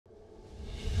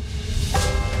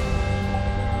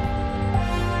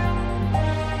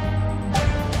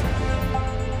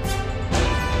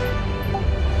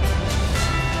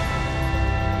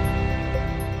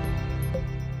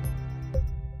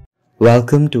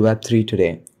Welcome to Web3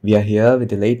 today. We are here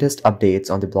with the latest updates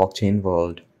on the blockchain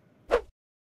world.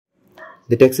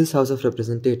 The Texas House of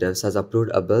Representatives has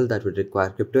approved a bill that would require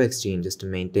crypto exchanges to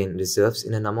maintain reserves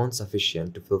in an amount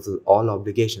sufficient to fulfill all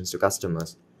obligations to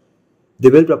customers. The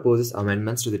bill proposes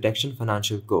amendments to the Texas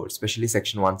Financial Code, especially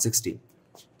Section 160.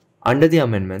 Under the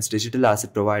amendments, digital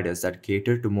asset providers that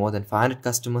cater to more than 500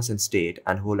 customers in state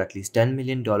and hold at least $10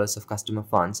 million of customer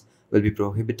funds will be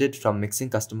prohibited from mixing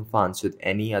customer funds with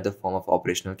any other form of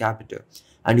operational capital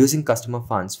and using customer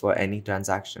funds for any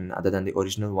transaction other than the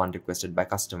original one requested by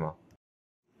customer.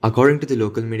 According to the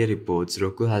local media reports,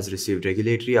 Roqqu has received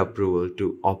regulatory approval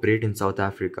to operate in South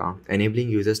Africa, enabling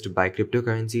users to buy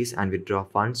cryptocurrencies and withdraw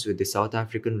funds with the South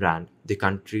African rand, the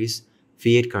country's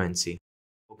fiat currency.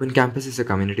 Open Campus is a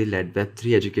community-led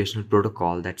Web3 educational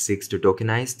protocol that seeks to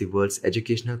tokenize the world's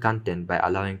educational content by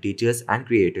allowing teachers and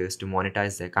creators to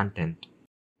monetize their content.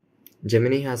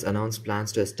 Gemini has announced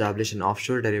plans to establish an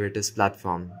offshore derivatives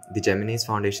platform. The Gemini's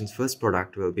Foundation's first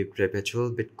product will be a perpetual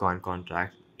Bitcoin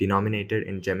contract denominated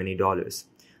in Gemini dollars,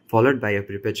 followed by a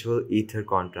perpetual Ether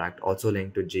contract also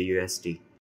linked to GUSD.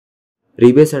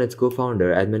 Rebase and its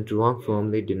co-founder Edmund Truong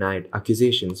firmly denied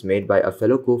accusations made by a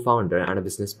fellow co-founder and a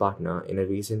business partner in a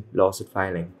recent lawsuit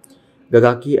filing.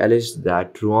 Gagaki alleged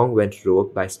that Truong went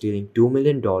rogue by stealing $2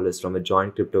 million from a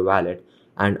joint crypto wallet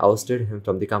and ousted him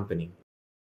from the company.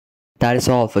 That is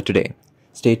all for today.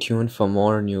 Stay tuned for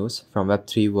more news from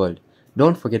Web3 World.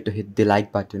 Don't forget to hit the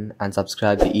like button and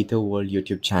subscribe to the Ether World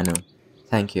YouTube channel.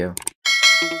 Thank you.